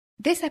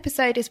This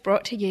episode is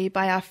brought to you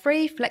by our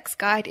free Flex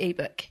Guide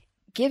ebook.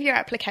 Give your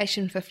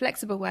application for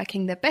flexible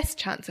working the best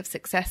chance of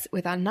success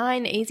with our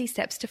 9 easy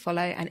steps to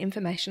follow and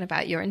information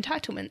about your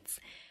entitlements.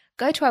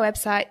 Go to our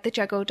website,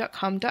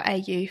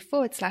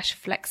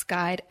 thejuggle.com.au/flex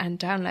guide and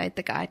download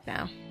the guide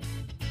now.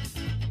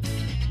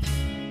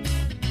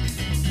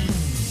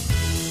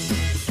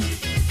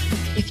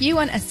 If you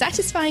want a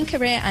satisfying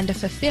career and a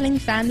fulfilling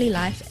family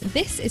life,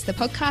 this is the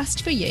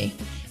podcast for you.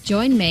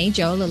 Join me,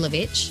 Joel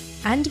Lilovich,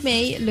 and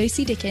me,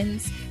 Lucy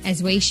Dickens,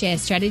 as we share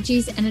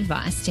strategies and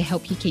advice to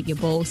help you keep your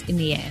balls in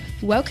the air.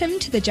 Welcome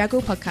to the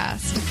Juggle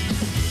Podcast.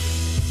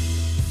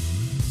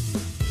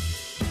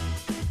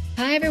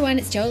 Hi everyone,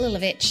 it's Joel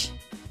Lilovich.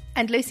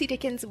 And Lucy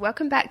Dickens.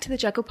 Welcome back to the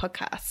Juggle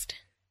Podcast.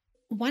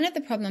 One of the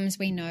problems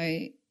we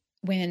know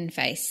women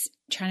face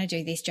trying to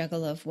do this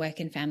juggle of work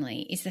and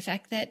family is the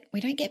fact that we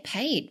don't get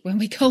paid when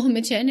we go on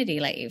maternity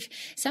leave.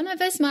 Some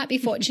of us might be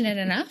fortunate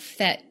enough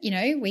that,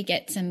 we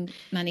get some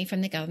money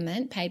from the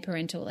government, paid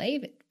parental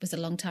leave. It was a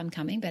long time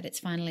coming, but it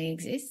finally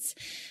exists.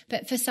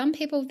 But for some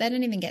people, they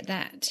don't even get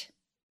that.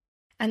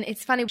 And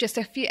it's funny, just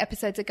a few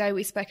episodes ago,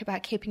 we spoke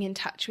about keeping in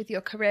touch with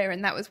your career,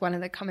 and that was one of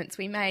the comments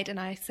we made. And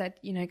I said,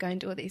 go and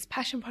do all these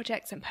passion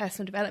projects and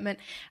personal development,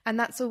 and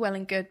that's all well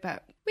and good,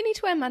 but we need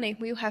to earn money.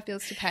 We all have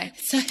bills to pay.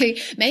 So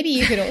maybe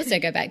you could also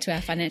go back to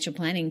our financial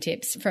planning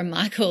tips from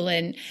Michael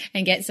and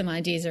get some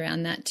ideas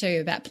around that too,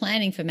 about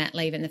planning for mat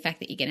leave and the fact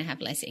that you're going to have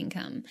less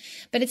income.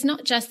 But it's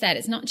not just that.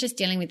 It's not just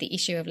dealing with the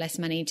issue of less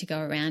money to go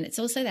around. It's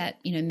also that,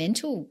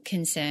 mental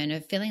concern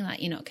of feeling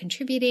like you're not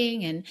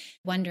contributing and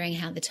wondering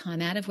how the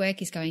time out of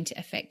work is going to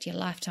affect your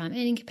lifetime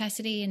earning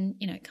capacity, and,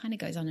 it kind of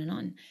goes on and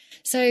on.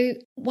 So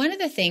one of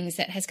the things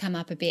that has come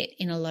up a bit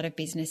in a lot of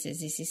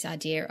businesses is this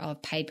idea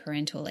of paid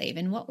parental leave.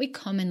 And what we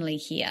commonly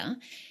hear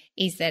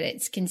is that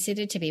it's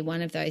considered to be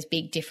one of those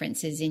big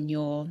differences in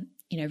your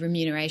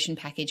remuneration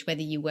package,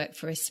 whether you work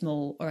for a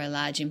small or a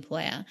large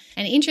employer.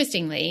 And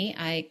interestingly,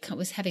 I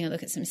was having a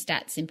look at some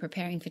stats in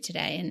preparing for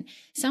today, and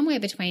somewhere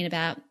between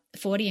about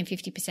 40 and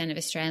 50% of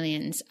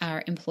Australians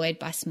are employed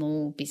by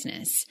small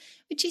business,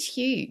 which is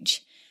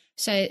huge.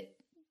 So,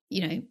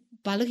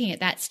 by looking at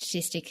that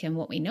statistic and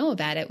what we know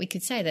about it, we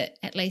could say that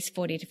at least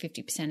 40 to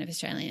 50% of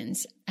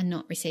Australians are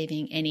not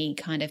receiving any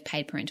kind of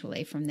paid parental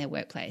leave from their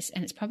workplace.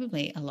 And it's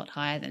probably a lot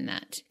higher than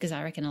that, because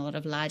I reckon a lot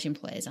of large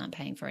employers aren't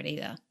paying for it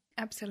either.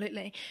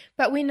 Absolutely.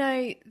 But we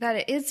know that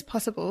it is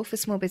possible for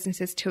small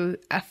businesses to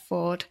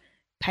afford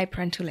paid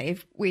parental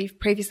leave. We've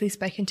previously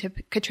spoken to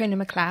Katrina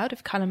McLeod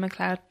of Cullen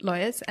McLeod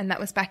Lawyers, and that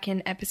was back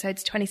in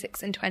episodes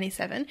 26 and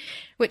 27,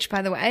 which,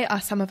 by the way,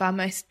 are some of our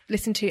most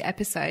listened to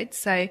episodes.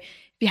 So if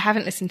you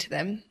haven't listened to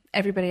them,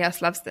 everybody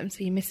else loves them,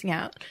 so you're missing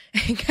out.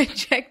 Go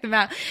check them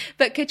out.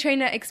 But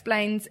Katrina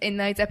explains in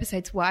those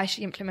episodes why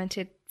she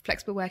implemented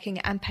flexible working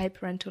and paid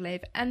parental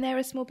leave, and they're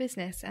a small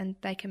business and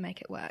they can make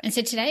it work. And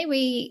so today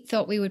we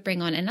thought we would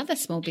bring on another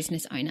small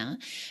business owner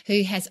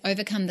who has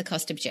overcome the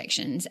cost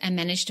objections and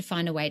managed to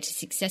find a way to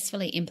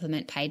successfully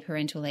implement paid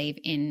parental leave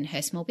in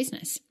her small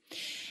business.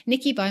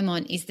 Nikki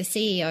Beaumont is the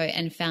CEO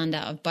and founder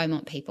of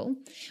Beaumont People,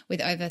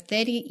 with over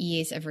 30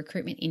 years of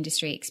recruitment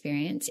industry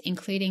experience,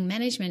 including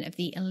management of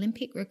the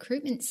Olympic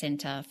Recruitment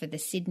Centre for the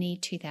Sydney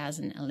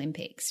 2000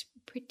 Olympics.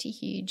 Pretty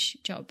huge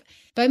job.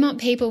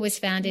 Beaumont People was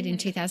founded in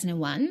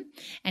 2001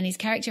 and is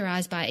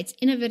characterised by its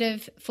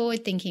innovative,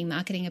 forward-thinking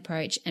marketing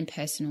approach and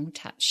personal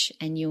touch.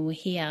 And you'll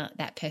hear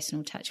that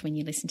personal touch when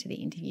you listen to the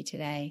interview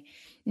today.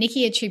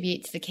 Nikki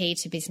attributes the key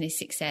to business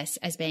success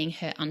as being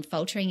her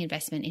unfaltering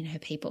investment in her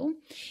people,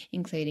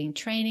 including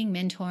training,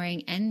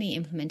 mentoring, and the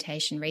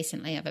implementation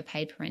recently of a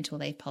paid parental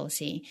leave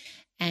policy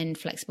and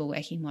flexible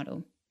working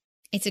model.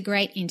 It's a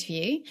great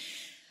interview.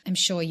 I'm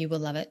sure you will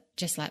love it,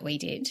 just like we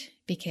did,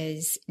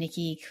 because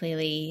Nikki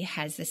clearly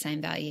has the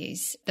same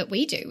values that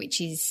we do, which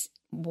is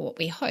what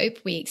we hope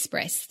we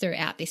express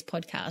throughout this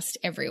podcast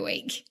every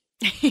week.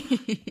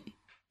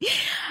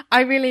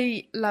 I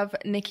really love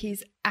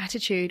Nikki's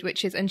attitude,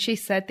 which is, and she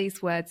said these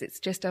words,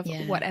 it's just of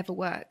whatever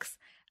works.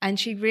 And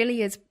she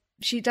really is,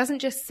 she doesn't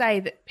just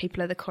say that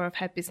people are the core of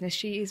her business.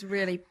 She is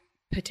really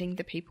putting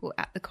the people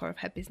at the core of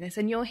her business.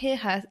 And you'll hear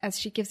her as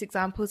she gives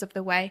examples of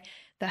the way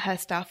that her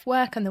staff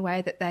work and the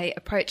way that they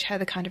approach her,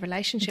 the kind of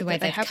relationship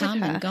that they have with her. The way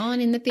they've come and gone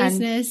in the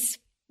business.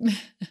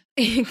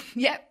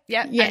 Yep.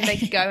 And they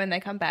go and they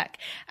come back.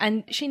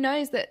 And she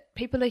knows that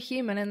people are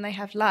human and they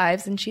have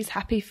lives, and she's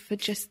happy for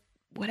just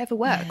whatever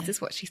works, is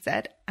what she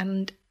said.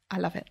 And I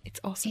love it. It's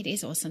awesome. It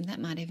is awesome.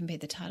 That might even be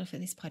the title for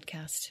this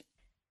podcast.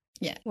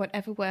 Yeah.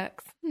 Whatever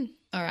works.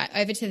 All right.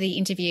 Over to the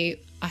interview.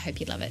 I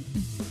hope you love it.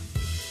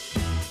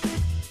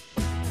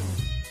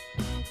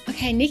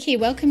 Okay, Nikki,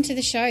 welcome to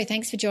the show.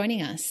 Thanks for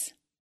joining us.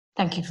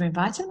 Thank you for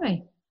inviting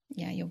me.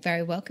 Yeah, you're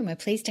very welcome. We're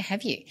pleased to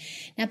have you.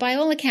 Now, by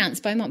all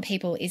accounts, Beaumont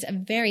People is a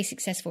very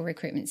successful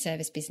recruitment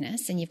service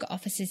business, and you've got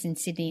offices in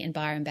Sydney and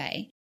Byron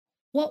Bay.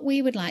 What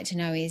we would like to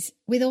know is,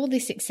 with all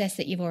this success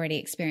that you've already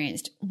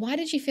experienced, why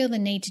did you feel the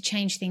need to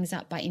change things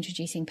up by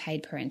introducing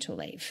paid parental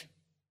leave?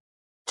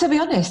 To be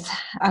honest,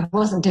 I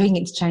wasn't doing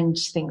it to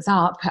change things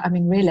up. I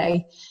mean,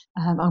 really,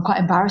 I'm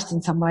quite embarrassed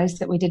in some ways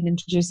that we didn't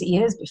introduce it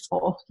years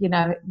before. You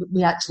know,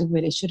 we actually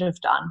really should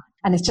have done.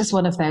 And it's just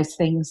one of those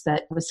things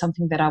that was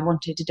something that I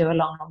wanted to do a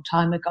long, long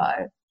time ago.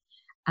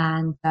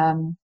 And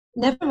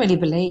never really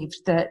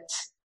believed that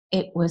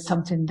it was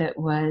something that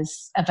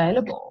was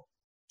available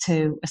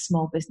to a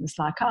small business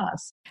like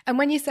us. And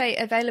when you say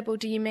available,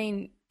 do you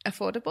mean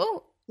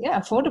affordable? Yeah,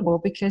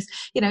 affordable, because,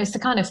 you know, it's the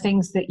kind of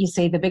things that you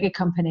see the bigger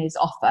companies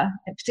offer,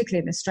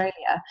 particularly in Australia.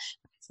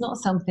 It's not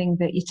something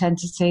that you tend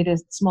to see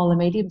the small and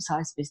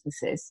medium-sized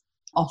businesses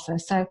offer.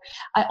 So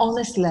I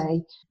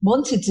honestly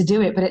wanted to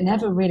do it, but it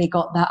never really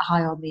got that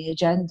high on the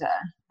agenda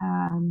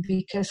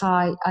because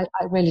I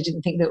really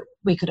didn't think that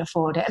we could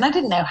afford it. And I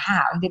didn't know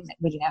how. I didn't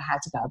really know how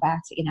to go about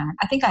it. You know,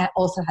 I think I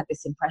also had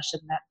this impression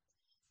that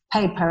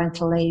paid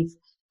parental leave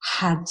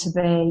had to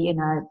be, you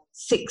know,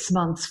 6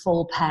 months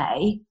full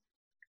pay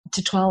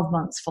to 12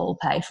 months full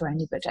pay for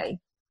anybody.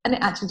 And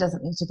it actually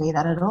doesn't need to be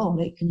that at all.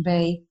 It can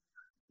be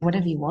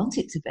whatever you want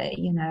it to be,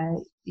 you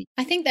know.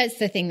 I think that's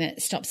the thing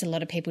that stops a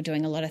lot of people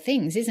doing a lot of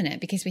things, isn't it?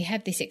 Because we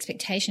have this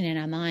expectation in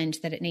our mind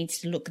that it needs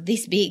to look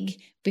this big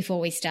before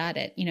we start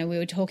it. You know, we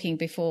were talking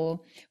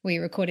before we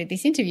recorded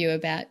this interview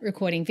about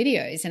recording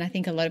videos. And I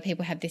think a lot of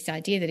people have this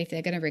idea that if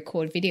they're going to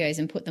record videos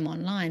and put them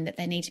online, that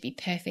they need to be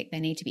perfect, they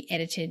need to be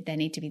edited, they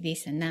need to be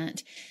this and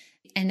that.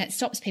 And that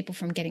stops people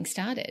from getting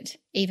started,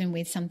 even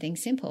with something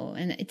simple.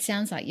 And it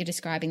sounds like you're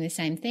describing the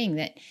same thing,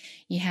 that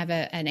you have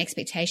an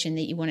expectation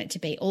that you want it to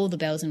be all the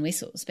bells and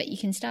whistles, but you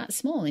can start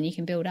small and you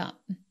can build up.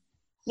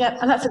 Yeah,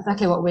 and that's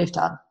exactly what we've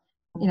done.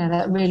 You know,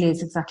 that really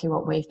is exactly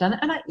what we've done.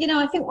 And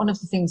I think one of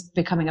the things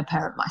becoming a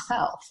parent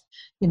myself,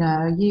 you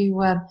know,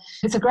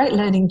 it's a great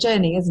learning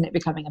journey, isn't it,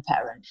 becoming a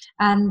parent,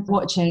 and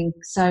watching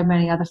so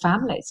many other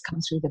families come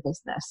through the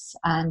business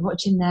and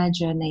watching their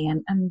journey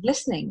and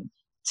listening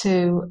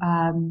to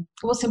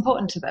what's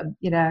important to them,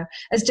 you know.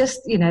 It's just,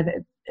 you know,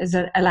 has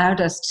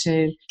allowed us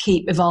to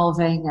keep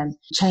evolving and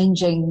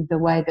changing the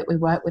way that we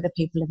work with the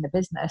people in the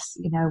business.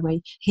 You know,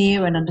 we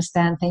hear and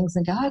understand things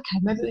and go, okay,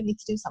 maybe we need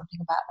to do something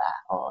about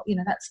that, or, you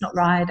know, that's not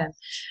right and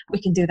we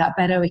can do that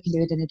better, we can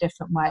do it in a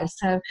different way.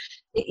 So,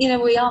 you know,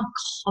 we are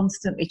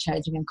constantly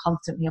changing and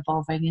constantly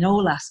evolving in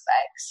all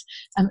aspects,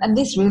 and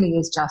this really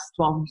is just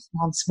one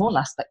small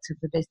aspect of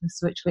the business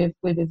which we've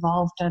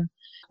evolved, and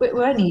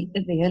we're only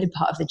in the early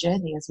part of the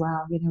journey as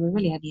well. You know, we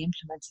really only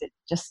implemented it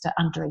just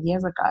under a year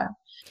ago.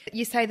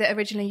 You say that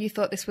originally you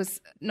thought this was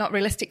not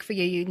realistic for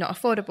you, not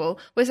affordable.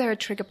 Was there a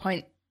trigger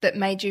point that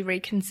made you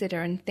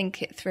reconsider and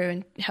think it through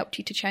and helped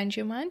you to change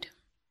your mind?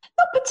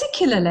 Not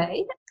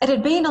particularly. It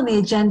had been on the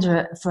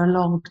agenda for a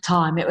long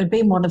time. It would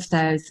be one of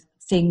those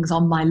things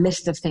on my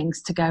list of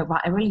things to go,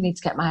 right, I really need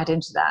to get my head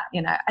into that,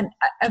 you know, and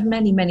of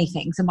many, many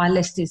things. And my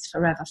list is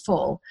forever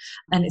full.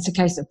 And it's a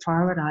case of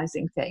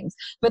prioritizing things.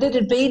 But it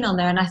had been on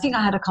there. And I think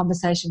I had a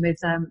conversation with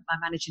my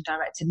managing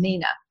director,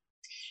 Nina,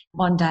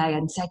 one day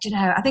and said, you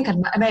know, I think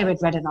I may have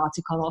read an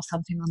article or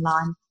something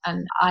online,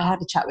 and I had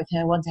a chat with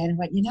her one day and I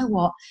went, you know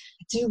what,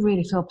 I do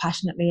really feel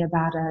passionately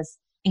about us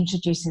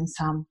introducing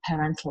some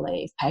parental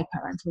leave, paid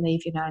parental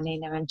leave, you know,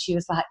 Nina. And she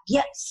was like,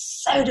 yes,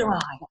 so do I,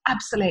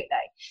 absolutely.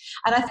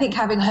 And I think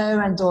having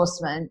her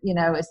endorsement, you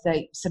know, as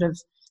the sort of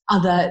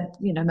other,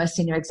 you know, most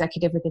senior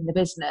executive within the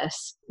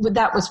business,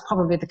 that was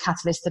probably the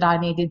catalyst that I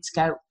needed to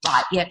go,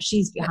 right, yeah,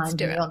 she's behind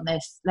me on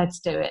this, let's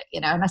do it, you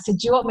know. And I said,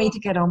 do you want me to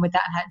get on with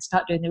that and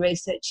start doing the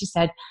research? She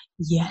said,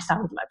 yes, I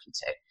would love you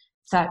to.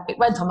 So it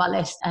went on my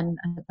list and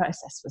the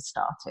process was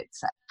started.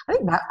 So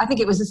I think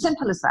it was as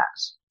simple as that.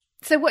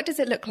 So what does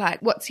it look like?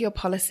 What's your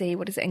policy?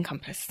 What does it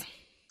encompass?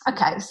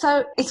 Okay,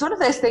 so it's one of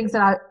those things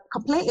that I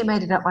completely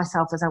made it up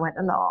myself as I went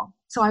along.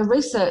 So I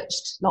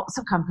researched lots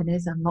of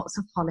companies and lots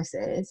of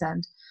policies,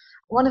 and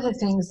one of the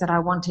things that I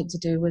wanted to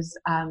do was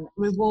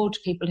reward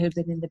people who've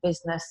been in the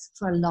business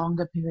for a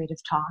longer period of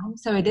time.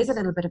 So it is a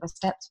little bit of a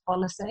stepped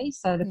policy.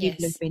 So the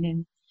people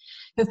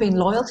who've been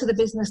loyal to the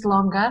business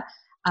longer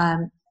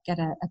get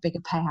a bigger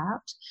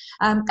payout.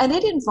 And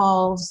it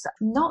involves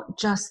not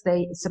just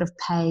the sort of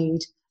paid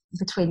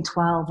between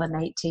 12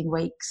 and 18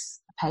 weeks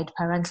paid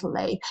parental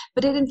leave,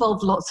 but it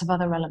involved lots of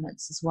other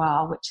elements as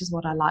well, which is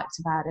what I liked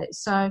about it.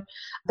 So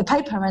the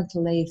paid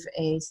parental leave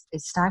is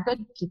staggered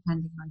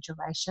depending on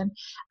duration,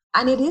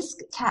 and it is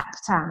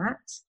capped at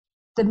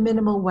the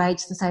minimal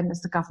wage, the same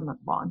as the government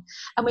one.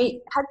 And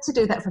we had to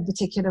do that for a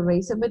particular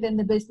reason within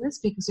the business,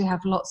 because we have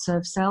lots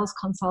of sales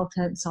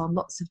consultants on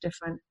lots of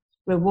different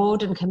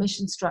reward and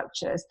commission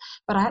structures.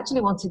 But I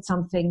actually wanted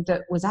something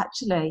that was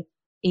actually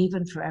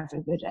even for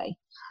everybody,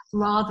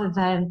 rather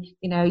than,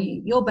 you know,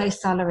 your base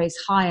salary is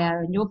higher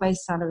and your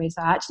base salary is,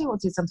 I actually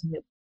wanted something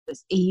that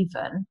was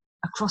even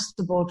across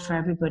the board for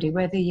everybody,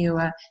 whether you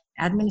were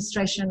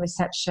administration,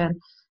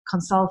 reception,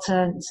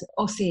 consultant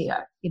or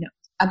CEO, you know,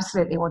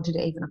 absolutely wanted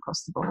it even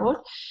across the board.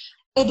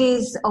 It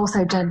is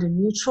also gender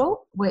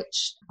neutral,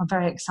 which I'm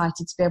very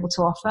excited to be able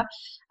to offer,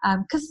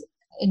 because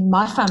in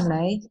my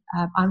family,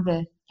 I'm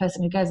the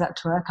person who goes out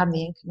to work, I'm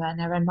the income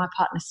earner, and my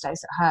partner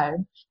stays at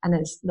home and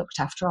has looked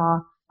after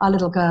our our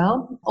little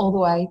girl all the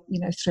way,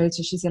 through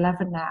to she's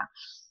 11 now.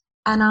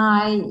 And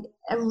I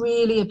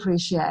really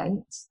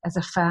appreciate as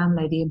a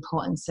family the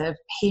importance of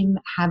him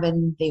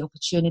having the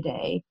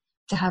opportunity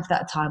to have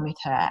that time with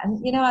her. And,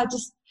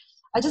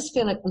 I just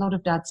feel like a lot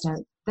of dads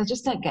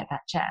just don't get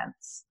that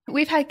chance.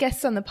 We've had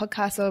guests on the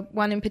podcast, or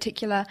one in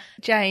particular,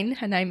 Jane,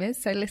 her name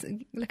is, so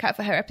look out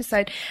for her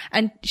episode.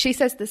 And she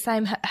says the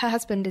same. Her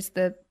husband is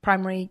the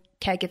primary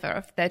caregiver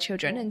of their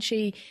children, and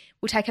she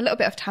will take a little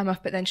bit of time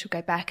off, but then she'll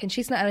go back. And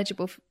she's not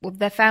eligible,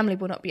 their family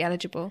will not be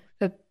eligible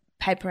for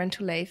paid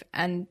parental leave,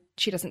 and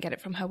she doesn't get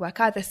it from her work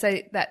either. So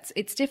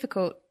it's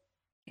difficult.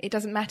 It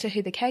doesn't matter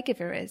who the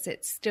caregiver is.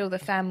 It's still the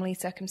family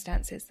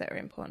circumstances that are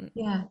important.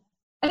 Yeah.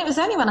 And it was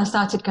only when I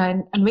started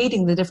going and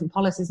reading the different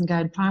policies and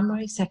going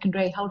primary,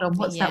 secondary, hold on,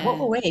 what's that? What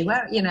were we?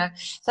 Where,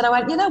 that I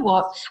went, you know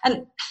what?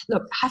 And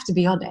look, I have to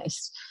be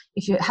honest.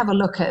 If you have a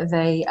look at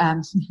the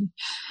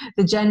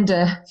the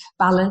gender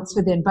balance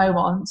within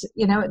Beaumont,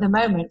 at the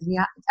moment we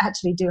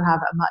actually do have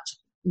a much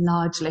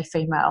largely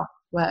female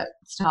work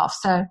staff.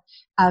 So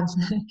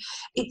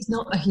it's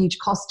not a huge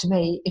cost to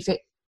me if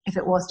it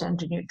was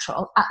gender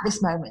neutral at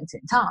this moment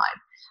in time.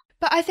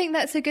 But I think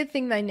that's a good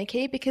thing though,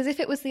 Nikki, because if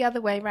it was the other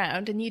way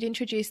round and you'd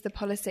introduced the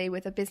policy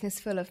with a business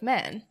full of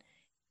men,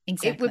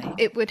 exactly,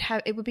 it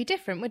would be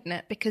different, wouldn't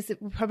it? Because it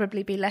would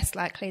probably be less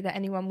likely that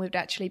anyone would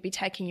actually be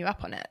taking you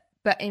up on it.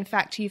 But in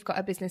fact, you've got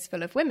a business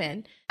full of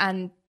women,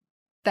 and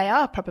they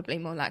are probably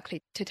more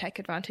likely to take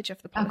advantage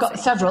of the policy. I've got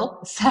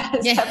several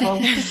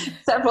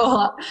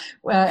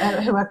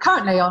who are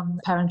currently on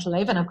parental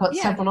leave, and I've got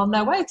several on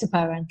their way to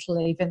parental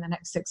leave in the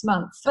next 6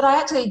 months. But I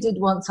actually did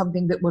want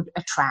something that would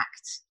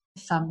attract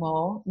some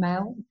more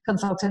male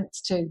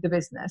consultants to the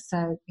business.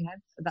 So,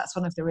 that's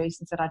one of the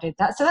reasons that I did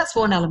that. So that's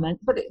one element.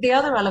 But the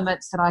other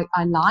elements that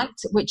I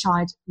liked, which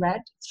I'd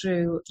read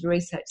through the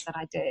research that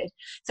I did.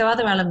 So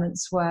other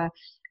elements were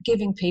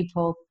giving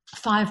people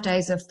 5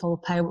 days of full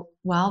pay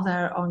while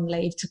they're on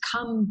leave to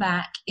come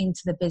back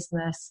into the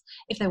business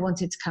if they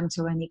wanted to come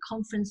to any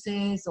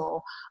conferences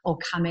or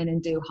come in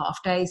and do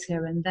half days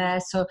here and there.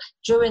 So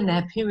during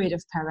their period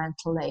of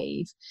parental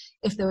leave,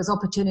 if there was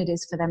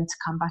opportunities for them to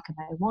come back and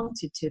they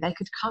wanted to, they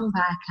could come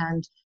back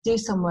and do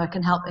some work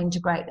and help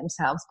integrate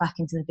themselves back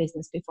into the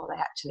business before they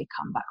actually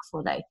come back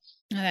fully.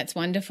 Oh, that's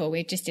wonderful.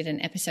 We just did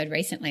an episode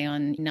recently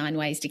on 9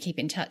 ways to keep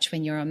in touch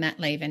when you're on mat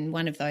leave, and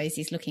one of those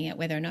is looking at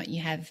whether or not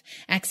you have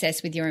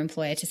access with your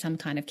employer to some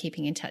kind of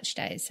keeping in touch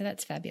days. So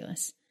that's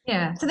fabulous.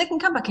 Yeah, so they can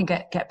come back and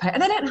get paid,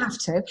 and they don't have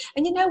to.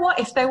 And you know what?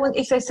 If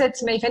anybody said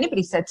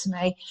to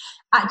me,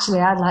 actually,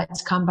 I'd like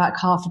to come back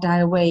half a day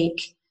a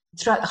week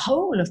throughout the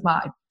whole of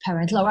my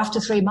parental, or after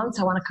 3 months,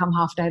 I want to come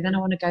half a day, then I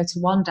want to go to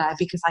 1 day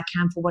because I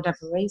can for whatever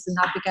reason,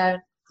 I'd be going,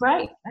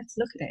 great, let's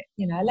look at it.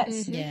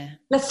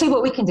 Let's see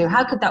what we can do.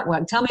 How could that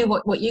work? Tell me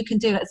what you can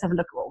do. Let's have a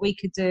look at what we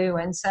could do.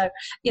 And so,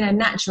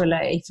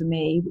 naturally for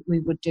me, we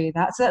would do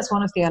that. So that's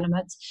one of the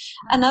elements.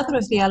 Another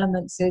of the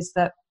elements is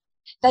that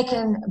they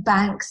can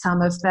bank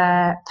some of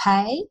their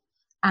pay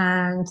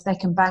and they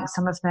can bank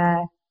some of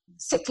their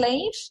sick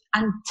leave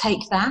and take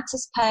that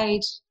as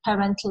paid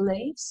parental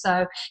leave.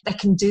 So they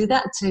can do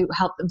that to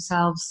help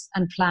themselves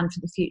and plan for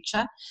the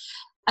future.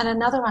 And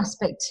another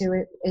aspect to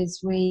it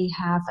is we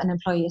have an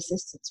employee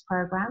assistance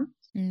program.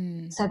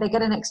 So they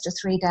get an extra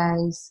 3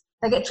 days.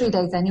 They get 3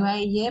 days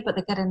anyway a year, but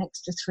they get an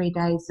extra 3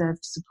 days of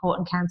support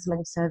and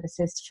counselling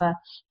services for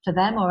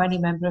them or any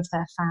member of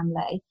their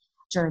family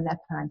during their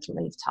parental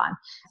leave time.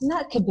 And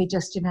that could be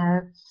just,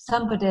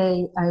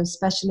 somebody who's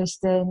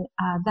specialist in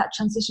that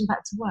transition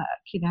back to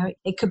work.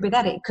 It could be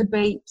that. It could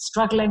be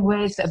struggling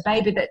with a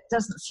baby that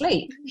doesn't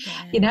sleep.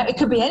 It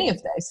could be any of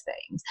those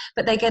things.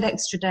 But they get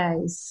extra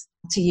days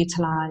to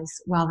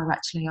utilise while they're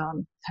actually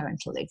on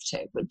parental leave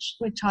too, which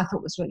I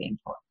thought was really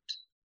important.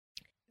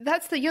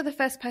 You're the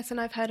first person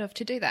I've heard of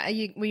to do that.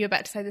 Were you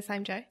about to say the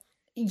same, Jo?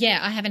 Yeah,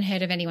 I haven't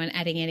heard of anyone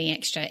adding any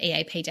extra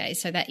EAP days,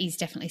 so that is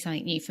definitely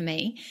something new for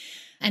me.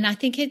 And I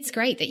think it's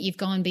great that you've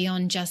gone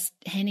beyond just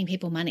handing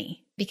people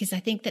money, because I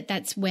think that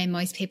that's where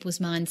most people's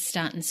minds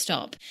start and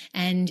stop.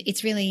 And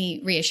it's really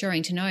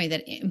reassuring to know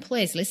that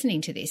employers listening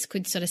to this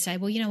could sort of say,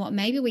 well, you know what,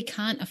 maybe we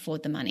can't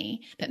afford the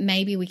money, but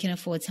maybe we can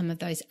afford some of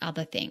those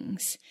other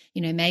things.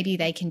 Maybe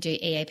they can do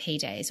EAP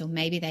days, or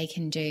maybe they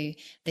can do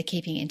the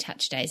keeping in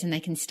touch days, and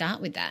they can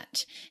start with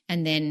that.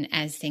 And then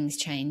as things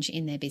change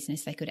in their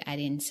business, they could add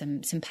in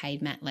some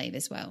paid mat leave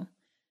as well.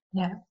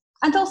 Yeah.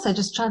 And also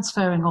just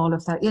transferring all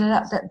of that,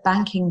 that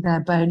banking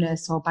their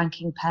bonus or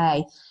banking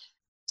pay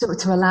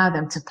to allow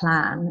them to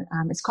plan.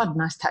 It's quite a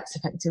nice tax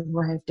effective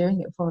way of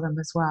doing it for them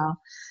as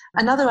well.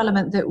 Another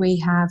element that we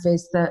have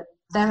is that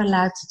they're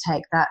allowed to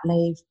take that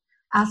leave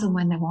as and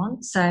when they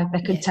want. So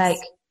they could take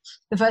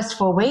the first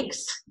 4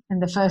 weeks in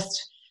the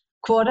first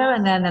quarter,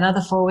 and then another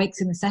 4 weeks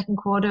in the second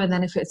quarter. And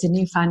then if it's a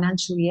new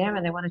financial year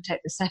and they want to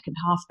take the second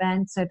half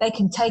then, so they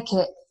can take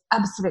it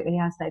absolutely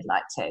as they'd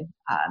like to.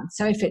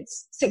 So if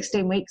it's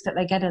 16 weeks that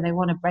they get and they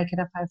want to break it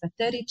up over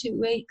 32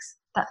 weeks,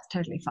 that's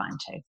totally fine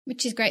too.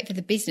 Which is great for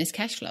the business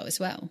cash flow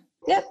as well.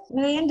 Yep.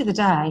 At the end of the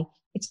day,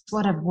 It's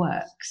whatever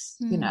works,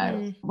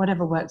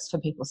 whatever works for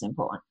people is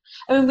important.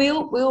 I mean, we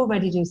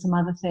already do some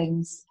other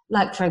things.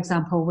 Like, for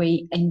example,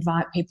 we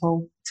invite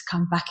people to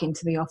come back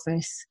into the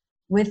office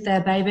with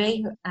their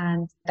baby,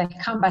 and they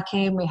come back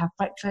in, we have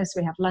breakfast,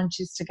 we have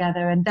lunches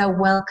together, and they're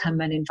welcome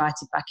and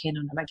invited back in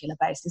on a regular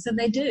basis. And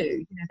they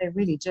do, they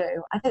really do.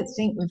 I don't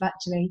think we've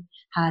actually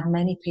had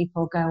many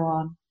people go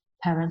on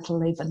parental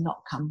leave and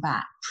not come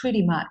back.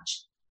 Pretty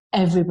much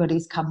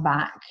everybody's come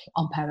back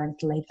on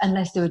parental leave,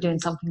 unless they were doing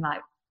something like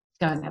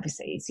going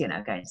overseas,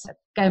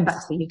 going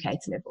back to the UK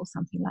to live or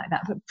something like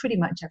that. But pretty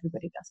much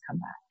everybody does come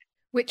back.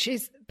 Which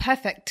is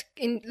perfect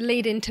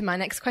lead into my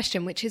next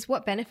question, which is,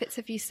 what benefits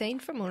have you seen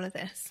from all of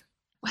this?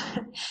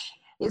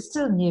 It's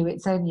still new.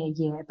 It's only a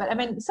year. But I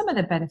mean, some of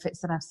the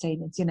benefits that I've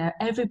seen is,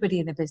 everybody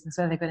in the business,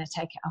 whether they're going to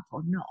take it up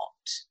or not,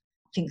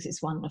 thinks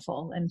it's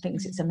wonderful and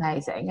thinks it's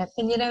amazing. And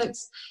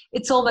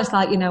it's almost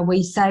like,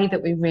 we say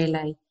that we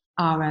really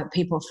are a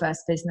people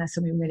first business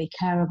and we really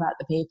care about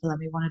the people and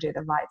we want to do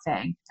the right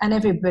thing. And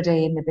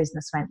everybody in the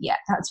business went, yeah,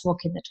 that's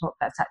walking the talk,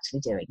 that's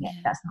actually doing it.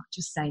 That's not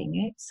just saying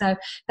it. So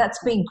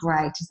that's been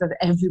great, is that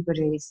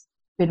everybody's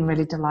been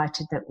really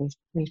delighted that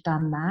we've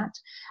done that.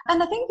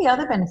 And I think the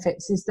other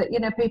benefits is that,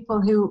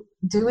 people who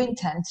do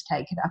intend to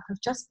take it up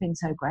have just been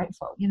so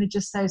grateful,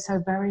 just so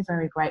very,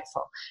 very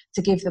grateful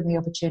to give them the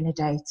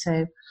opportunity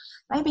to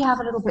maybe have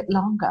a little bit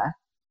longer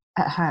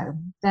at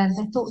home than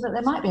they thought that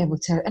they might be able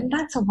to. And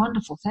that's a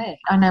wonderful thing.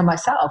 I know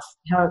myself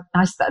how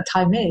nice that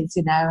time is,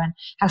 and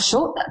how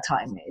short that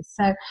time is.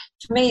 So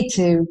for me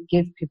to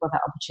give people that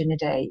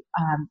opportunity,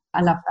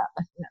 I love that.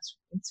 I think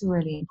it's a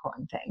really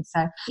important thing.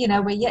 So,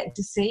 we're yet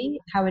to see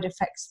how it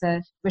affects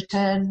the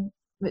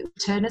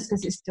returners,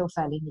 because it's still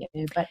fairly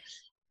new, but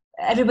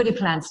everybody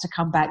plans to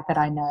come back that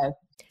I know.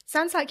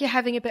 Sounds like you're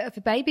having a bit of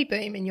a baby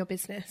boom in your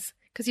business,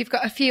 because you've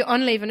got a few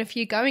on leave and a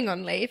few going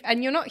on leave,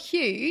 and you're not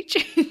huge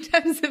in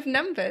terms of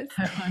numbers.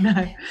 I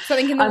know.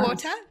 Something in the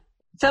water?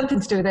 Something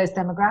to do with those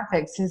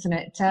demographics, isn't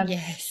it?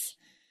 Yes.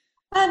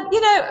 And,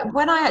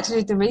 when I actually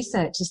did the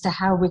research as to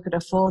how we could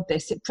afford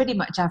this, it pretty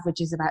much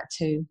averages about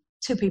two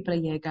people a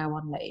year go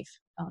on leave,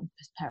 on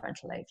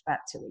parental leave, about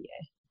 2 a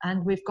year.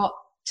 And we've got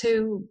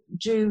 2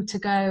 due to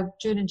go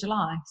June and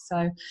July. So,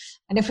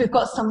 and if we've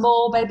got some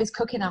more babies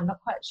cooking, I'm not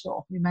quite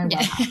sure. We may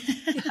well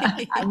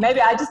have.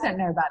 Maybe I just don't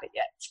know about it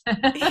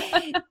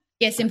yet.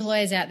 Yes,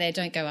 employers out there,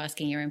 don't go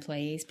asking your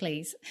employees,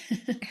 please.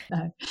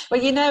 No.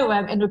 Well,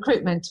 in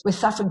recruitment, we're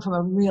suffering from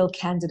a real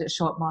candidate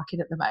short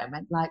market at the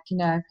moment. Like,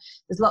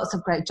 there's lots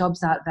of great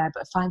jobs out there,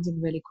 but finding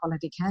really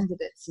quality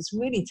candidates is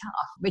really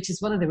tough, which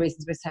is one of the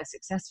reasons we're so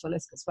successful,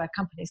 is because where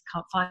companies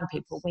can't find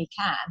people, we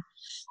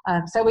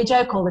can. So we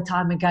joke all the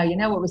time and go,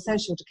 we're so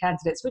short of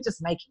candidates, we're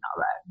just making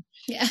our own.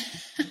 Yeah.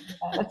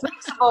 Let's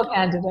make some more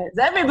candidates.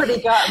 Everybody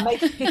go out and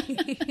make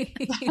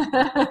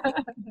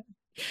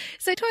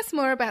So tell us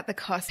more about the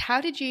cost.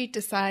 How did you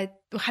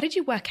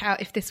work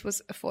out if this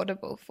was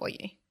affordable for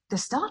you? The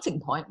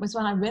starting point was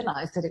when I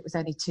realised that it was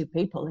only 2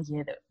 people a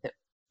year that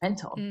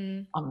went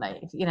on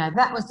leave.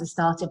 That was the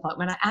starting point.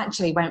 When I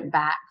actually went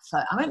back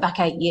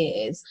 8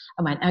 years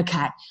and went, okay,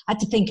 I had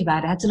to think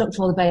about it. I had to look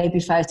for all the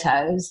baby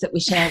photos that we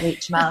share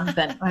each month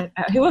and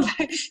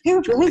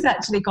who's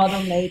actually gone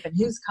on leave and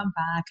who's come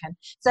back. And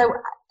so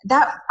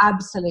that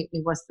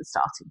absolutely was the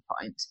starting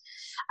point.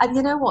 And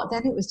you know what?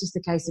 Then it was just a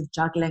case of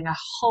juggling a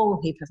whole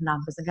heap of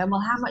numbers and going,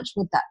 well, how much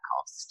would that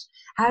cost?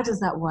 How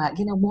does that work?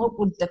 What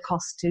would the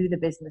cost to the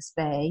business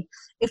be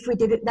if we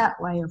did it that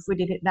way, or if we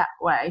did it that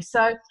way?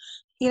 So,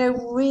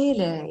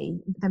 really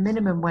the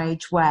minimum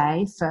wage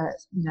way for,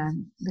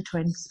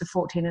 between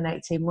 14 and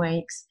 18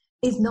 weeks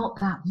is not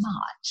that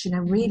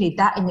much. Really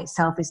that in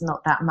itself is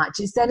not that much.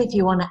 It's then if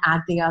you want to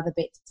add the other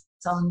bits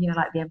on,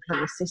 like the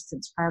employee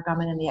assistance program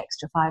and then the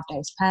extra 5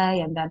 days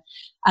pay, and then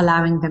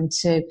allowing them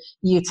to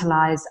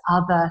utilize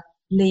other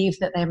leave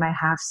that they may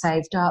have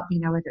saved up,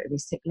 whether it be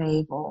sick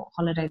leave or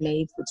holiday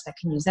leave, which they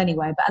can use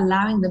anyway, but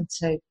allowing them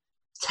to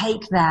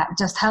take that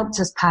just helped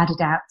us pad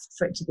it out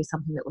for it to be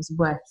something that was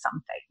worth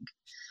something.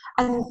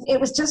 And it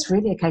was just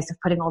really a case of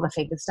putting all the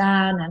figures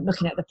down and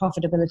looking at the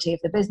profitability of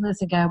the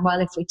business and going,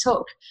 well, if we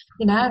took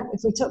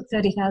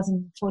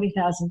 30,000,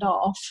 40,000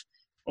 off,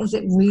 is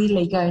it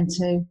really going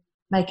to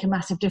make a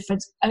massive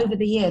difference over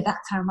the year?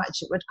 That's how much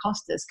it would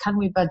cost us. Can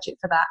we budget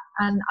for that?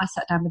 And I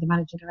sat down with the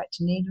managing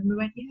director, Nina, and we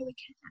went, yeah, we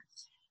can.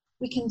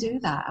 We can do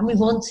that. And we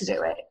want to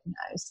do it.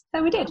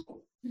 So we did.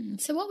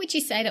 So what would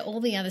you say to all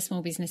the other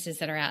small businesses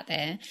that are out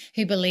there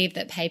who believe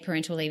that paid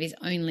parental leave is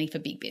only for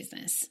big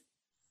business?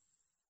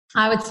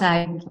 I would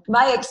say,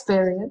 my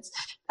experience,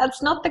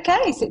 that's not the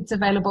case. It's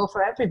available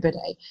for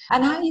everybody.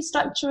 And how you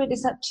structure it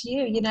is up to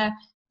you.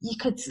 You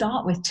could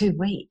start with 2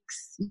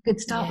 weeks. You could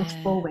start with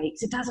 4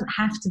 weeks. It doesn't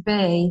have to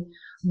be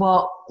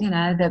what,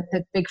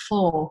 the big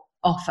 4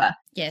 offer.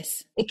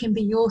 Yes. It can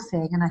be your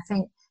thing. And I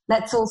think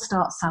let's all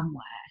start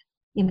somewhere.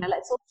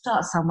 Let's all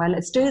start somewhere.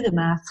 Let's do the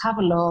maths, have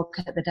a look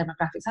at the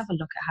demographics, have a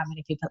look at how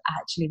many people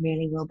actually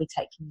really will be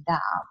taking it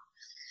up.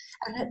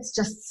 And let's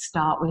just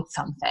start with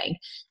something.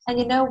 And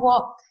you know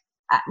what?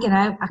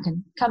 I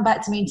can come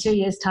back to me in 2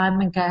 years' time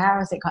and go, how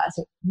has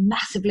it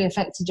massively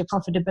affected your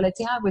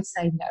profitability? I would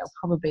say no,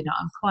 probably not.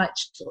 I'm quite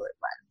sure it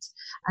won't.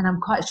 And I'm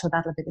quite sure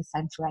that'll be the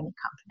same for any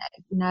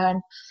company,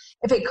 and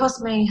if it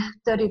costs me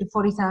 $30,000 to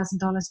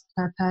 $40,000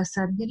 per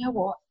person, you know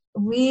what?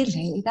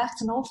 Really,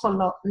 that's an awful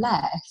lot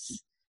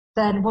less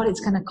than what it's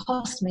going to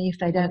cost me if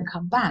they don't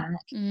come back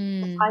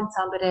to find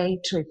somebody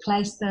to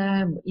replace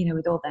them,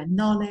 with all their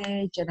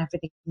knowledge and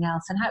everything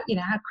else, and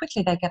how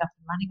quickly they get up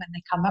and running when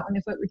they come back when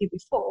they've worked with you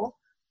before,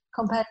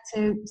 compared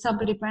to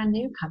somebody brand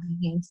new coming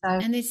in. So,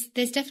 and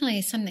there's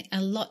definitely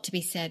a lot to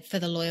be said for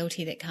the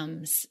loyalty that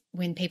comes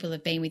when people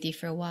have been with you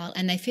for a while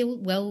and they feel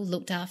well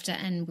looked after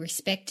and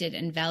respected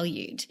and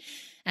valued,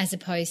 as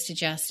opposed to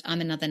just,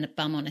 I'm another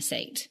bum on a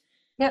seat.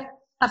 Yep,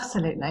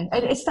 absolutely.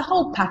 It's the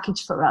whole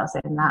package for us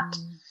in that.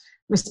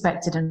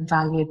 Respected and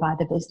valued by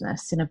the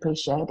business and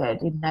appreciated.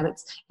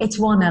 It's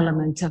one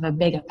element of a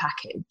bigger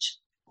package,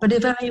 but a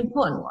very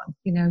important one,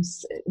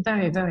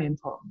 very, very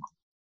important one.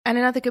 And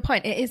another good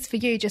point, it is for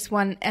you just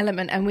one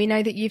element. And we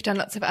know that you've done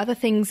lots of other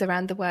things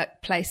around the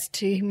workplace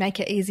to make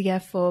it easier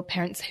for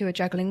parents who are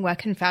juggling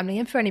work and family,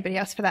 and for anybody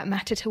else for that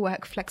matter, to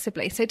work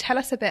flexibly. So tell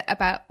us a bit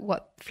about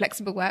what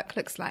flexible work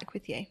looks like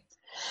with you.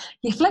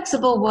 Your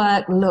flexible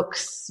work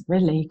looks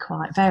really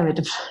quite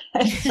varied.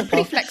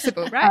 Pretty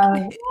flexible,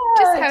 right?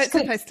 Just how it's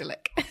supposed to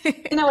look.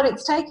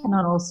 It's taken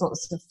on all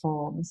sorts of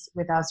forms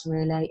with us,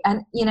 really.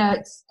 And,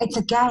 it's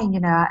again,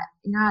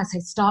 I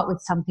say start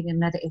with something and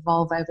let it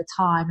evolve over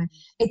time. And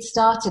it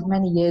started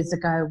many years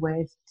ago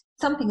with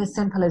something as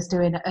simple as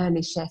doing an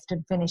early shift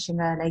and finishing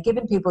early,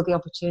 giving people the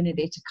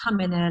opportunity to come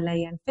in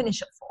early and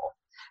finish at 4.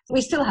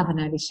 We still have an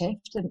early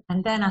shift,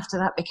 and then after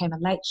that became a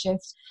late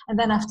shift, and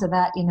then after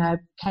that,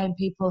 came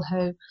people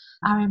who,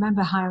 I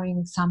remember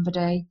hiring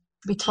somebody,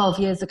 maybe 12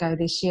 years ago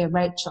this year,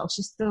 Rachel,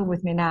 she's still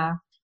with me now,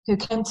 who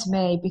came to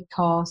me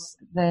because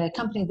the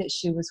company that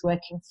she was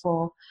working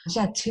for, she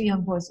had 2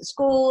 young boys at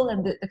school,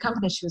 and the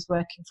company she was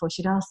working for,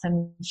 she'd asked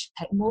them to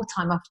take more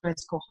time after her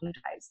school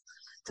holidays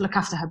to look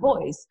after her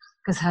boys,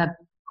 because her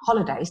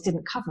holidays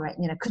didn't cover it.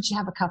 Could she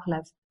have a couple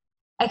of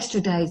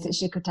extra days that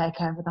she could take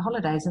over the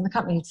holidays? And the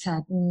company had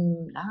said,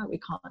 no, we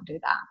can't do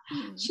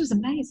that. She was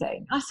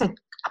amazing. I said,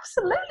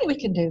 absolutely, we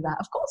can do that.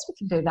 Of course we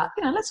can do that.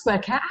 Let's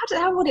work out,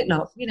 how would it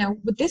look?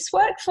 Would this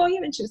work for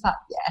you? And she was like,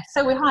 yeah.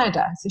 So we hired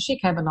her. So she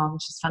came along,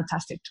 and she's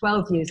fantastic.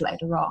 12 years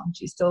later on,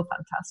 she's still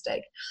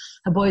fantastic.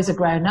 Her boys are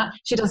grown up.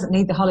 She doesn't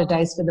need the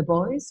holidays for the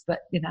boys, but,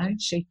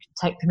 she can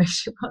take them if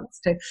she wants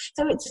to.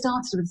 So it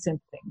started with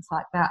simple things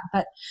like that.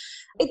 But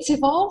it's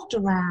evolved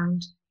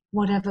around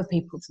whatever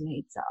people's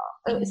needs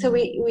are. So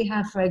we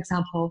have, for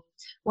example,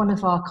 one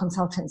of our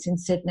consultants in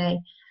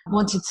Sydney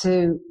wanted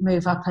to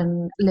move up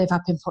and live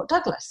up in Port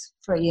Douglas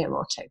for a year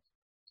or 2.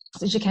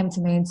 So she came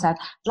to me and said,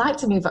 I'd like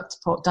to move up to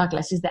Port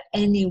Douglas. Is there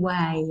any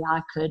way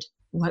I could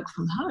work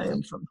from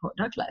home from Port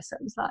Douglas? I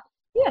was like,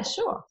 yeah,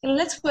 sure.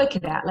 Let's work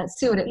it out. Let's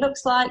see what it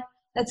looks like.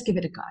 Let's give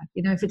it a go.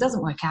 If it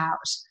doesn't work out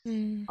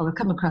or we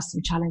come across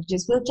some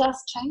challenges, we'll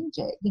just change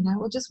it.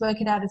 We'll just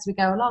work it out as we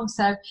go along.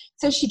 So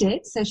she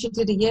did. So she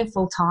did a year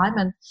full time,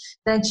 and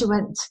then she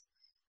went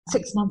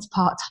 6 months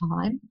part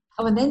time.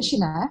 Oh, and then she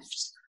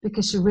left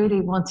because she really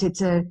wanted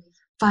to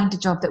find a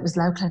job that was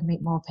local and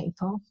meet more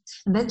people.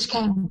 And then she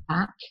came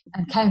back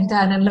and came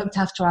down and looked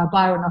after our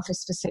Byron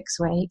office for 6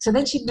 weeks. And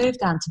then she moved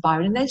down to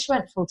Byron, and then she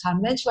went full time,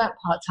 and then she went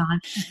part time,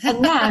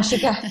 and now she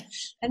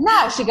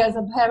goes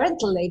on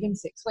parental leave in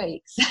 6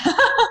 weeks.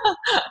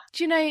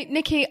 Do you know,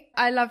 Nikki,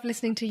 I love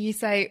listening to you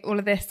say all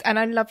of this, and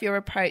I love your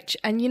approach.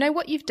 And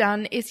what you've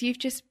done is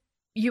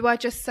you are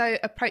just so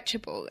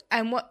approachable.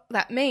 And what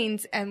that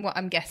means, and what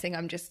I'm guessing,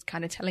 I'm just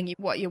kind of telling you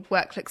what your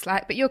work looks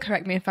like, but you'll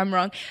correct me if I'm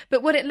wrong.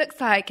 But what it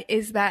looks like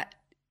is that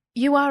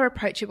you are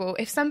approachable.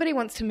 If somebody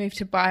wants to move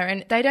to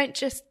Byron, they don't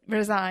just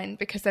resign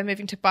because they're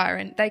moving to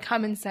Byron. They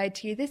come and say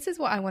to you, this is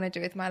what I want to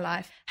do with my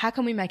life. How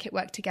can we make it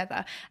work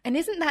together? And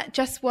isn't that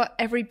just what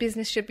every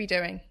business should be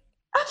doing?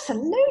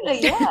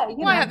 Absolutely, yeah.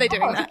 Why aren't they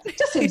doing that? It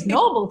just seems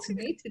normal to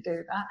me to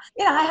do that.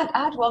 I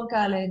had one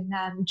girl in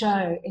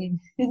Jo in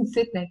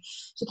Sydney.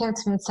 She came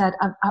to me and said,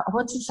 I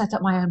want to set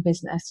up my own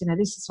business.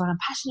 This is what I'm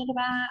passionate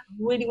about. I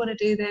really want to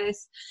do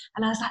this.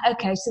 And I was like,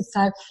 okay.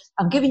 So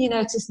I'm giving you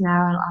notice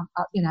now,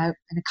 and in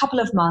a couple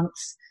of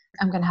months,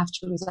 I'm going to have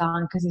to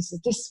resign because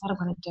this is what I'm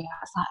going to do.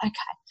 I was like,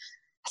 okay.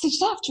 I said, you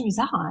don't have to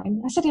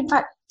resign. I said, in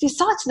fact, if you're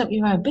starting up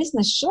your own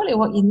business, surely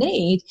what you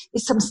need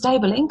is some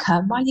stable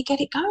income while you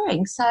get it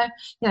going. So,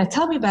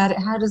 tell me about it.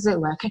 How does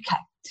it work? Okay,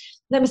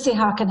 let me see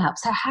how I can help.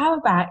 So how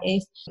about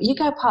if you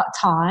go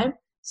part-time,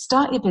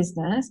 start your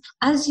business.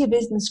 As your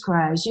business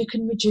grows, you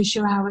can reduce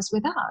your hours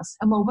with us,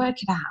 and we'll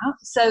work it out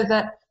so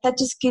that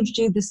just gives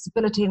you the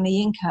stability and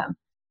the income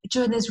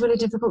during those really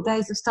difficult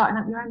days of starting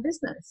up your own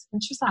business.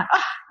 And she was like,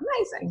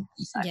 amazing.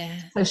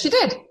 So she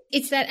did.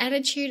 It's that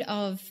attitude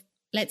of,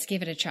 let's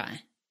give it a try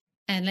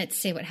and let's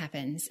see what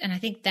happens. And I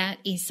think that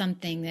is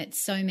something that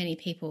so many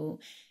people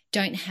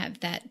don't have,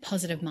 that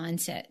positive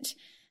mindset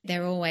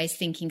They're always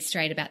thinking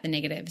straight about the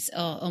negatives.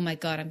 Oh my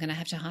God, I'm going to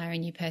have to hire a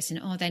new person.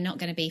 Oh, they're not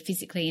going to be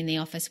physically in the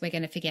office. We're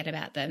going to forget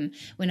about them.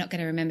 We're not going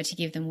to remember to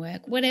give them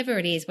work. Whatever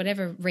it is,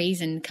 whatever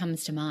reason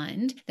comes to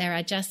mind, there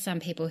are just some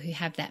people who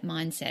have that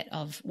mindset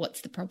of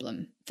what's the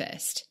problem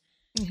first.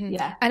 Mm-hmm.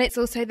 Yeah. And it's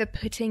also the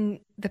putting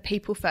the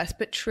people first,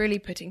 but truly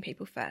putting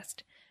people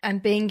first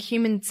and being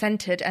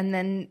human-centered, and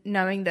then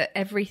knowing that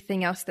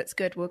everything else that's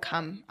good will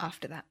come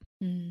after that.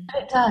 Mm.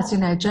 It does.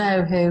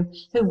 Jo, who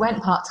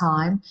went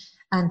part-time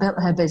and built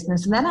her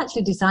business, and then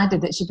actually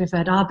decided that she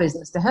preferred our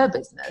business to her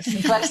business.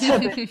 And closed her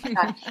business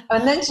down.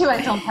 And then she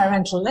went on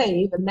parental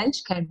leave, and then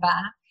she came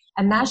back,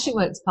 and now she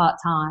works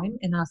part-time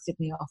in our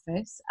Sydney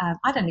office.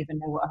 I don't even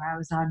know what her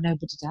hours are.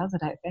 Nobody does,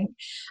 I don't think.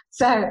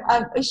 So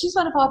she's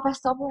one of our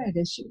best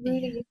operators. She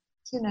really,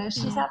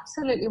 she's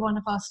absolutely one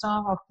of our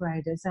star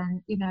operators.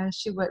 And,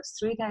 she works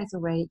 3 days a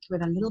week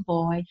with a little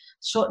boy,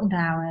 shortened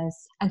hours,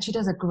 and she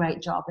does a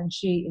great job, and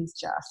she is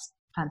just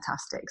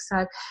fantastic.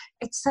 So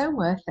it's so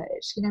worth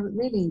it.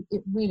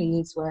 It really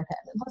is worth it.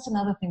 And what's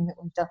another thing that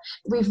we've done?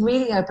 We've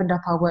really opened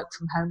up our work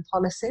from home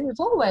policy. We've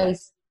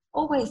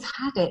always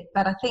had it,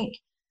 but I think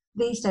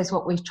these days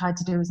what we've tried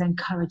to do is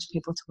encourage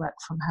people to work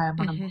from home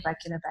on a more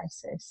regular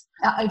basis.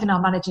 Even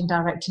our managing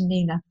director,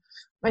 Nina,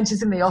 when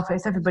she's in the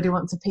office, everybody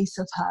wants a piece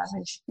of her.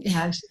 And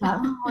she's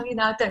like,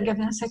 don't give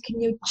me. I said, can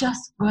you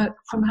just work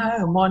from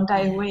home 1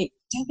 day a week?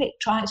 Do it,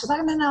 try it. She's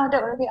like, no, I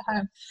don't want to be at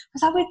home. I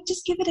was like, well,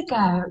 just give it a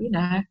go,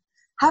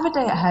 have a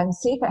day at home,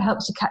 see if it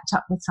helps you catch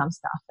up with some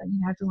stuff.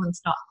 And,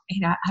 everyone's not,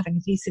 having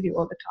a piece of you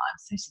all the time.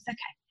 So she's okay.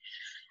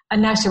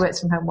 And now she works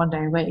from home 1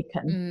 day a week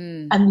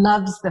and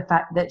loves the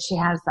fact that she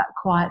has that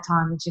quiet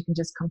time and she can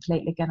just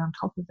completely get on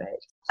top of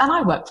it. And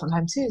I work from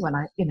home too when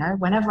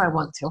whenever I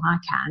want to, I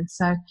can.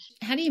 So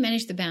how do you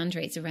manage the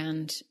boundaries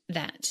around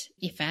that?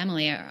 Your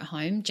family are at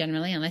home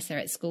generally, unless they're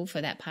at school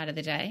for that part of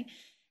the day.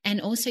 And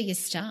also your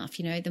staff,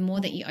 the more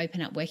that you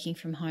open up working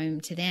from home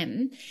to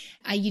them,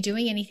 are you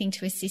doing anything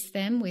to assist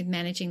them with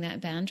managing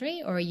that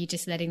boundary, or are you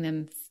just letting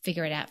them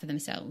figure it out for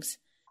themselves?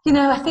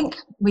 I think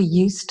we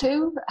used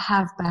to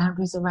have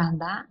boundaries around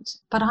that,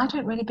 but I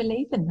don't really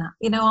believe in that.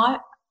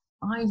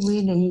 I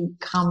really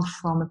come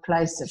from a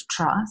place of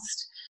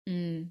trust,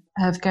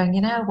 of going,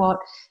 you know what,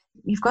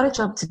 you've got a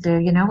job to do,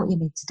 you know what you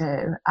need to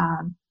do.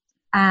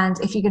 And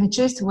if you're going to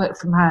choose to work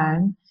from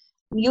home,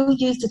 you'll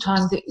use the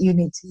time that you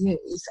need to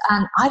use.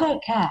 And I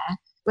don't care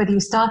whether you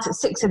start at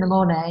 6 in the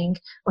morning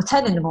or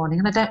 10 in the morning,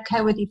 and I don't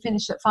care whether you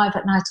finish at 5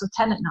 at night or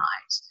 10 at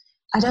night.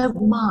 I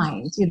don't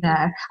mind,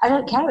 I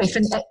don't care if,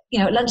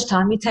 at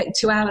lunchtime you take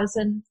 2 hours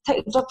and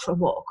take the dog for a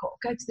walk or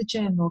go to the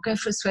gym or go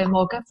for a swim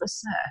or go for a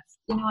surf.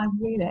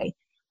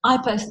 I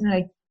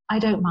personally, I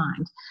don't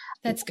mind.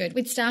 That's good.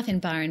 With staff in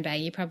Byron Bay,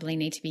 you probably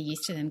need to be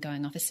used to them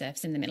going off of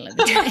surfs in the middle of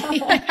the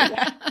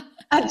day.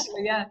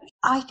 Actually, yeah.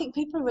 I think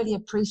people really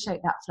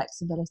appreciate that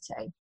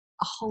flexibility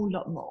a whole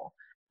lot more.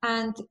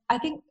 And I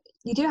think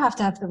you do have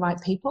to have the right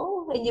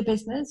people in your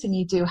business, and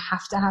you do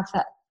have to have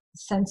that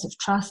sense of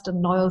trust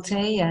and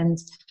loyalty and,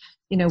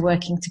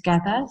 working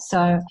together.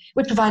 So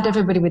we provide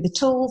everybody with the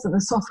tools and the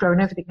software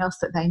and everything else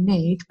that they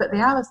need, but the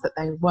hours that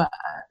they work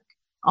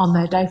on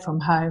their day from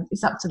home,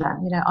 it's up to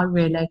them.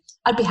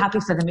 I'd be happy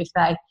for them if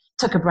they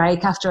took a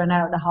break after an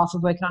hour and a half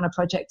of working on a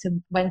project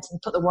and went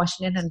and put the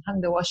washing in and hung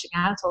the washing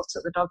out, or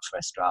took the dog for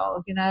a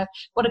stroll.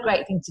 What a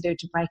great thing to do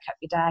to break up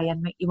your day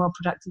and make you more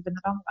productive in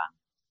the long run.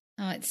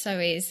 Oh, it so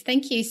is.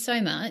 Thank you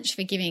so much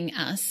for giving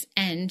us,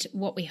 and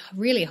what we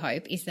really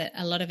hope is that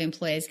a lot of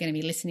employers are going to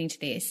be listening to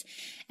this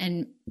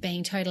and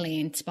being totally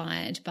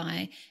inspired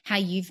by how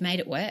you've made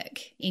it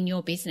work in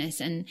your business,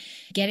 and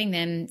getting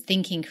them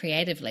thinking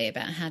creatively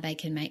about how they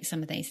can make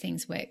some of these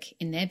things work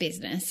in their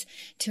business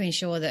to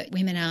ensure that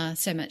women are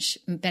so much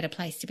better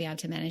placed to be able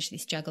to manage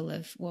this juggle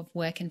of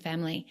work and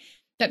family.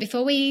 But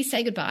before we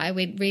say goodbye,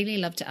 we'd really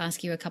love to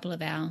ask you a couple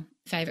of our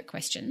favourite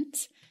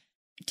questions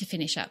to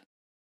finish up.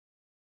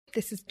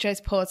 This is Jo's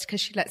pause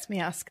because she lets me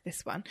ask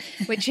this one,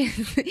 which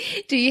is,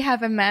 do you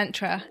have a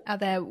mantra? Are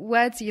there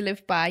words you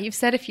live by? You've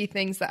said a few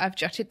things that I've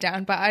jotted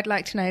down, but I'd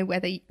like to know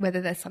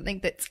whether there's something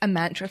that's a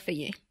mantra for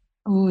you.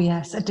 Oh,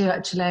 yes, I do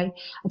actually. I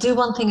do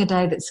one thing a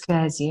day that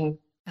scares you.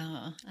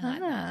 Oh, I like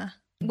that.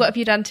 What have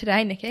you done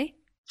today, Nikki?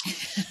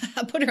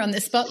 I put her on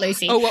the spot,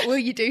 Lucy. Oh, what will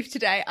you do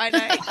today? I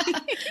know.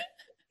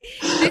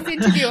 This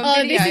interview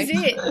on video. This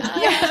is it.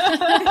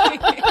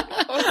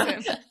 Yeah.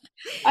 Awesome.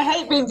 I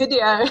hate being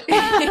video.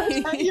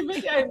 You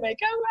video me,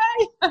 go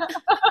away.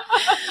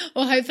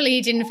 Well, hopefully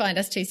you didn't find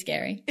us too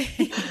scary.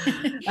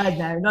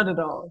 No, not at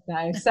all.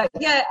 No. So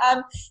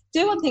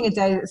do one thing a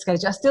day that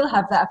scares you. I still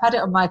have that. I've had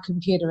it on my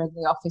computer in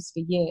the office for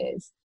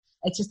years.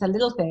 It's just a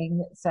little thing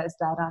that says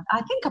that.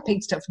 I think I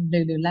picked it up from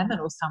Lululemon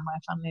or somewhere,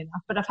 funnily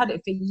enough, but I've had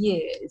it for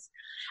years.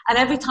 And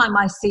every time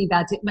I see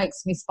that, it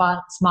makes me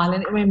smile,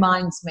 and it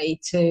reminds me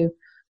to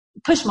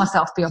push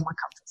myself beyond my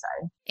comfort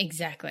zone.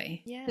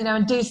 Exactly. Yeah.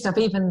 And do stuff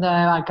even though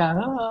I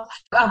go,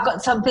 I've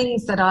got some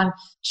things that I'm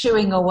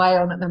chewing away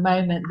on at the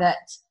moment that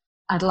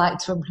I'd like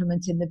to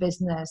implement in the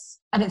business.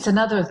 And it's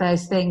another of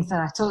those things that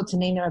I talked to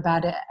Nina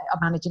about it, our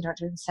managing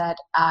director, and said,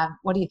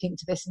 what do you think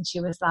to this? And she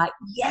was like,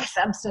 yes,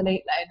 absolutely.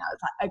 And I was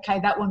like,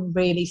 okay, that one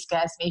really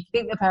scares me. If you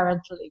think the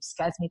parental leave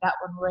scares me, that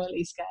one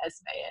really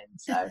scares me.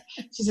 And so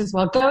she says,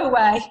 well, go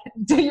away,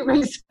 do your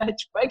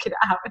research, work it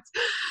out.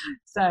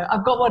 So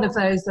I've got one of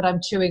those that I'm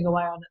chewing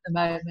away on at the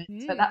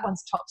moment, but that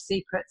one's top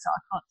secret, so I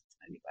can't.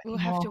 We'll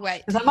have to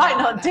wait. Because I might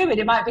not do it.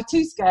 It might be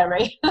too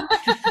scary.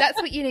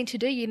 That's what you need to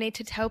do. You need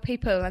to tell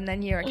people and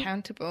then you're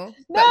accountable.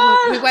 No,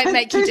 but we won't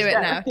make you do scary.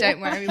 it now. Don't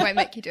worry. We won't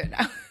make you do it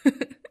now.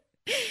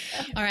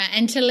 All right.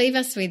 And to leave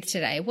us with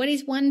today, what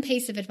is one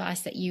piece of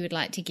advice that you would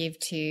like to give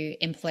to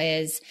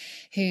employers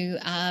who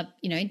are,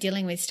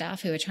 dealing with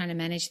staff who are trying to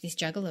manage this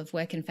juggle of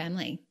work and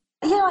family?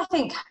 I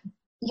think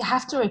you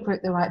have to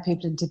recruit the right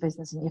people into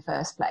business in your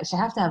first place. You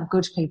have to have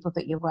good people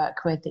that you work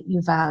with, that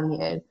you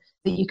value,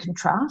 that you can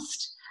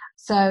trust.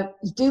 So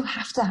you do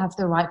have to have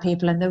the right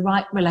people and the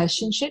right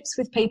relationships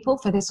with people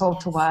for this all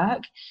to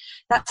work.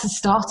 That's a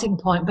starting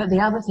point. But the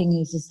other thing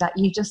is that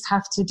you just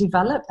have to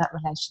develop that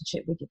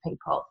relationship with your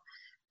people.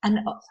 And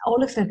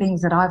all of the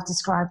things that I've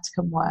described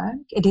can work.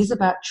 It is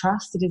about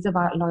trust. It is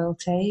about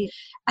loyalty.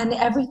 And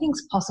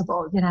everything's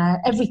possible.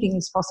 Everything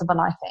is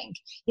possible, I think.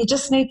 You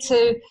just need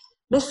to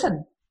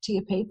listen to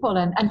your people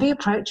and be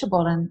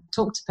approachable and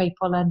talk to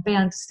people and be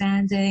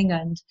understanding.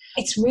 And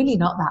it's really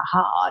not that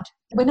hard.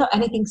 We're not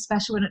anything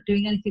special. We're not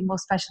doing anything more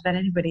special than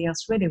anybody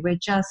else, really. We're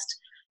just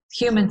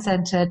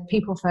human-centered,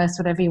 people first,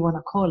 whatever you want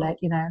to call it.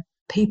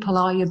 People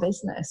are your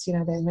business. They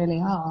really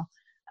are.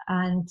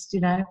 And,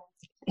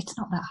 it's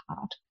not that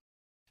hard.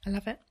 I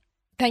love it.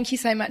 Thank you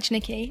so much,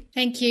 Nikki.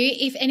 Thank you.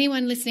 If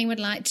anyone listening would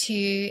like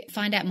to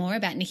find out more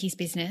about Nikki's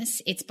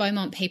business, it's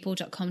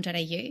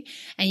beaumontpeople.com.au,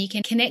 and you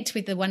can connect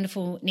with the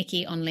wonderful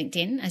Nikki on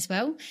LinkedIn as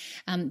well.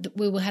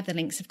 We will have the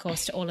links, of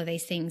course, to all of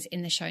these things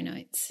in the show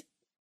notes.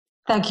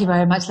 Thank you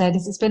very much,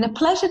 ladies. It's been a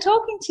pleasure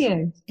talking to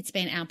you. It's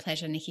been our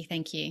pleasure, Nikki.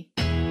 Thank you.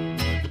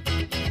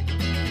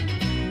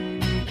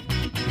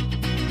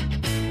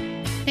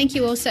 Thank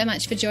you all so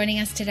much for joining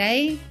us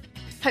today.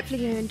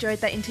 Hopefully you enjoyed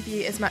that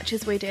interview as much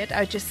as we did.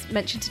 I just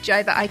mentioned to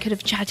Jo that I could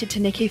have chatted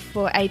to Nikki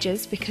for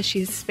ages because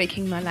she's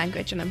speaking my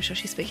language and I'm sure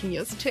she's speaking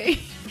yours too.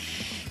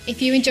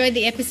 If you enjoyed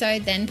the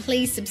episode, then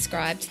please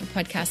subscribe to the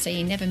podcast so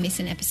you never miss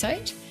an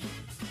episode.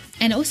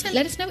 And also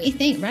let us know what you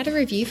think. Write a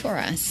review for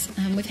us.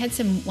 We've had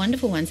some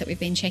wonderful ones that we've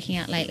been checking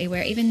out lately.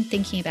 We're even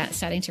thinking about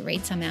starting to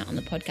read some out on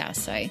the podcast.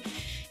 So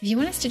if you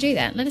want us to do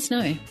that, let us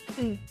know.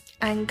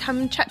 And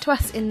come chat to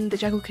us in the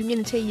Juggle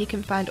community. You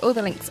can find all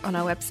the links on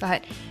our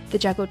website,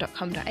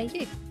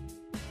 thejuggle.com.au.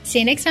 See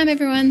you next time,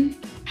 everyone.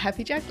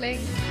 Happy juggling.